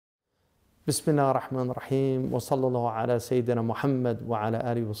بسم الله الرحمن الرحيم وصلى الله على سيدنا محمد وعلى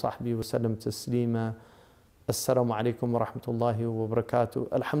آله وصحبه وسلم تسليما. Assalamu alaikum wa rahmatullahi wa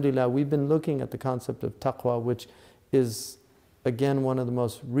barakatuh. Alhamdulillah, we've been looking at the concept of taqwa, which is again one of the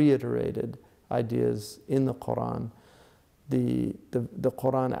most reiterated ideas in the Quran. The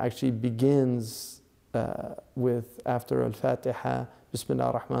Quran actually begins with, after Al-Fatiha, Bismillah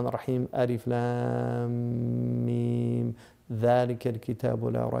ar-Rahman ar-Rahim, Alif Lam Mim, ذَلِكَ الْكِتَابُ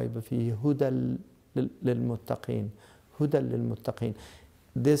لَا رَيْبَ فِيهِ هُدًى لِلْمُتَّقِينَ. هُدًى لِلْمُتَّقِينَ.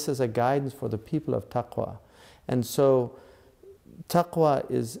 This is a guidance for the people of taqwa. And so taqwa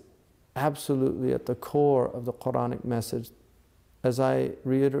is absolutely at the core of the Quranic message. As I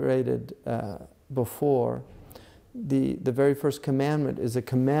reiterated before, the very first commandment is a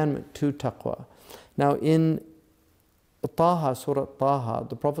commandment to taqwa. Now in Taha, Surah Taha,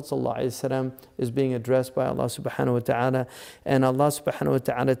 the Prophet ﷺ is being addressed by Allah subhanahu wa ta'ala, and Allah subhanahu wa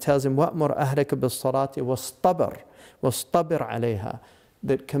ta'ala tells him, وَأْمُرْ أَهْلَكَ بِالصَّلَاةِ وَاصْطَبِرْ عَلَيْهَا,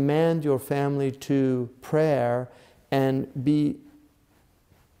 that command your family to prayer and be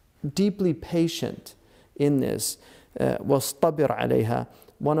deeply patient in this. وَاصْطَبِرْ عَلَيْهَا.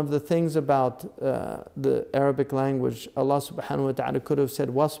 One of the things about the Arabic language, Allah subhanahu wa ta'ala could have said,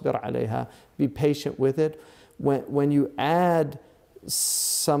 وَاصْبِرْ عَلَيْهَا, be patient with it. When you add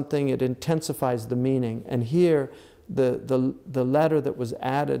something, it intensifies the meaning. And here, the letter that was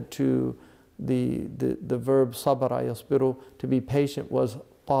added to the verb sabara yasbiru, to be patient, was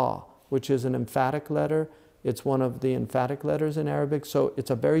ta, which is an emphatic letter. It's one of the emphatic letters in Arabic. So it's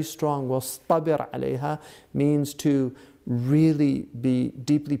a very strong, wastabir alayha, means to really be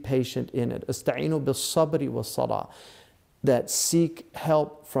deeply patient in it. Asta'inu bis sabri was salah, that seek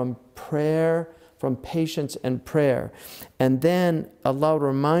help from prayer, from patience and prayer. And then Allah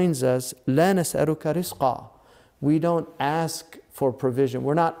reminds us, لَا نَسْأَلُكَ رِزْقًا. We don't ask for provision.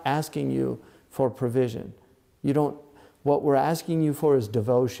 We're not asking you for provision. What we're asking you for is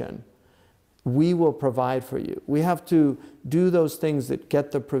devotion. We will provide for you. We have to do those things that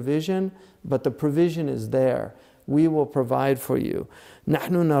get the provision, but the provision is there. We will provide for you. نَحْنُ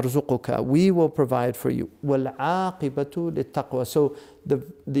نَرْزُقُكَ. We will provide for you. وَالْعَاقِبَةُ لِلتَّقْوَى. So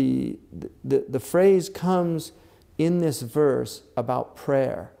the phrase comes in this verse about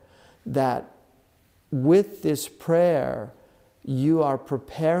prayer, that with this prayer you are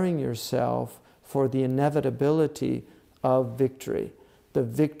preparing yourself for the inevitability of victory. The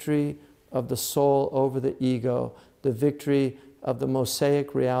victory of the soul over the ego, the victory of the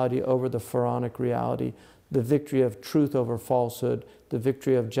Mosaic reality over the Pharaonic reality, the victory of truth over falsehood, the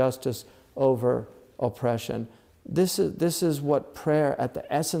victory of justice over oppression. This is what prayer, at the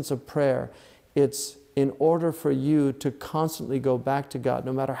essence of prayer, it's in order for you to constantly go back to God,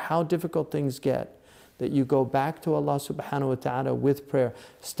 no matter how difficult things get, that you go back to Allah subhanahu wa ta'ala with prayer.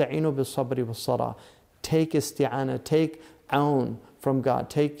 Sta'inu bis sabri was salah. Take isti'ana, take aun from God.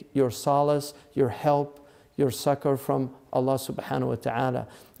 Take your solace, your help, your succor from Allah subhanahu wa ta'ala.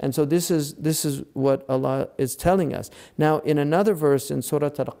 And so this is what Allah is telling us. Now in another verse in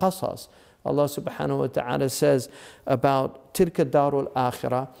Surah Al-Qasas, Allah subhanahu wa ta'ala says about tilka darul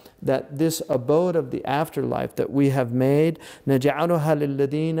akhirah, that this abode of the afterlife that we have made, نَجْعَلُهَا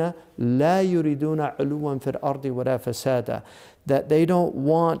لِلَّذِينَ لَا يُرِدُونَ عُلُوًّا فِي الْأَرْضِ وَلَا فَسَادًا, that they don't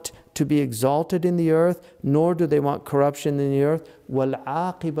want to be exalted in the earth, nor do they want corruption in the earth.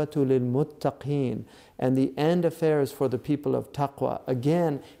 وَالْعَاقِبَةُ لِلْمُتَّقِينَ. And the end affair is for the people of taqwa.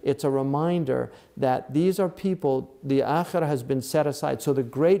 Again, it's a reminder that these are people, the akhirah has been set aside. So the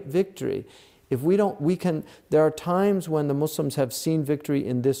great victory, if we don't, there are times when the Muslims have seen victory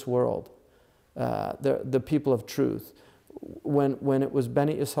in this world, the people of truth. When it was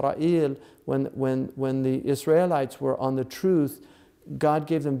Bani Israel, when the Israelites were on the truth, God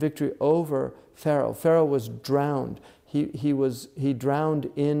gave them victory over Pharaoh. Pharaoh was drowned. He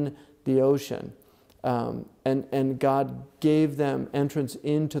drowned in the ocean. And God gave them entrance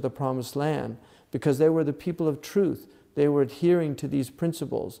into the promised land because they were the people of truth. They were adhering to these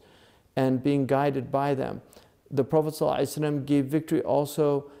principles and being guided by them. The Prophet ﷺ gave victory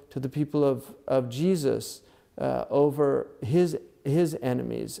also to the people of Jesus over his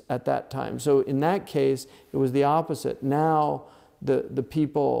enemies at that time. So in that case, it was the opposite. Now the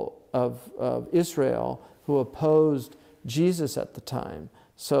people of Israel who opposed Jesus at the time.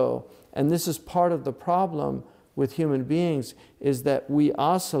 And this is part of the problem with human beings, is that we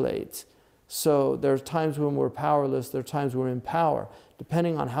oscillate. So there are times when we're powerless, there are times when we're in power.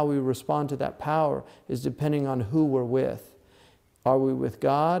 Depending on how we respond to that power is depending on who we're with. Are we with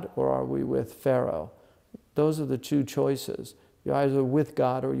God or are we with Pharaoh? Those are the two choices. You're either with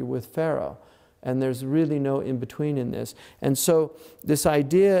God or you're with Pharaoh. And there's really no in-between in this. And so this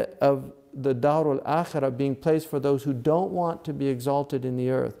idea of the Darul Akhirah being placed for those who don't want to be exalted in the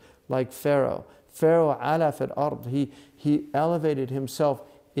earth, like Pharaoh. Pharaoh ala fil ard, he elevated himself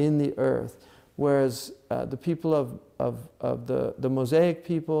in the earth, whereas the people of the Mosaic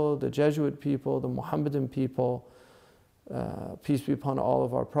people, the Jesuit people, the Mohammedan people, peace be upon all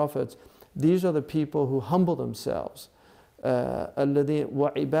of our prophets, these are the people who humble themselves.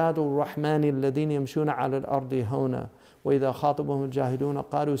 وَعِبَادُ الرَّحْمَنِ الَّذِينَ يَمْشُونَ عَلَى الْأَرْضِ هَوْنًا وَإِذَا خَاطَبَهُمُ الْجَاهِلُونَ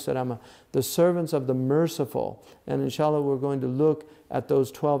قَالُوا سَلَامًا. The servants of the merciful. And inshallah we're going to look at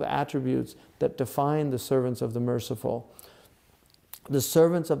those 12 attributes that define the servants of the merciful. The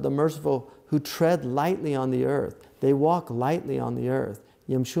servants of the merciful who tread lightly on the earth. They walk lightly on the earth.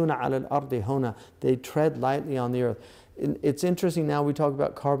 يَمْشُونَ عَلَى الْأَرْضِ هَوْنًا. They tread lightly on the earth. It's interesting now we talk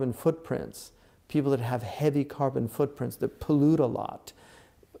about carbon footprints. People that have heavy carbon footprints, that pollute a lot.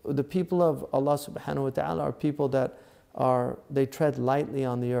 The people of Allah subhanahu wa ta'ala are people that they tread lightly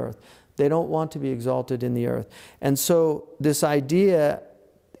on the earth. They don't want to be exalted in the earth. And so this idea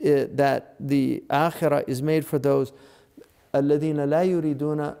that the akhirah is made for those الَّذِينَ لَا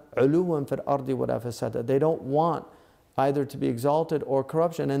يُرِيدُونَ عُلُوًّا فِي الْأَرْضِ وَلَا فَسَادًا. They don't want either to be exalted or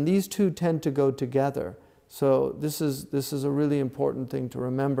corruption. And these two tend to go together. So this is a really important thing to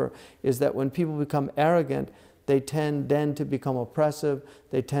remember, is that when people become arrogant, they tend then to become oppressive,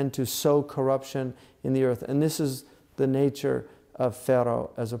 they tend to sow corruption in the earth. And this is the nature of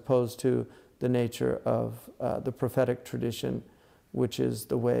Pharaoh as opposed to the nature of the prophetic tradition, which is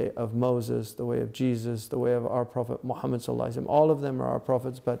the way of Moses, the way of Jesus, the way of our Prophet Muhammad sallallahu alaihi wasallam. All of them are our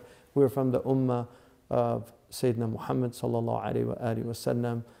prophets, but we're from the ummah of Sayyidina Muhammad sallallahu alaihi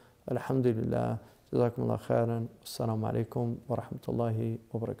wasallam. Alhamdulillah. جزاكم الله خيرا. السلام عليكم ورحمة الله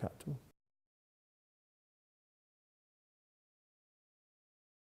وبركاته.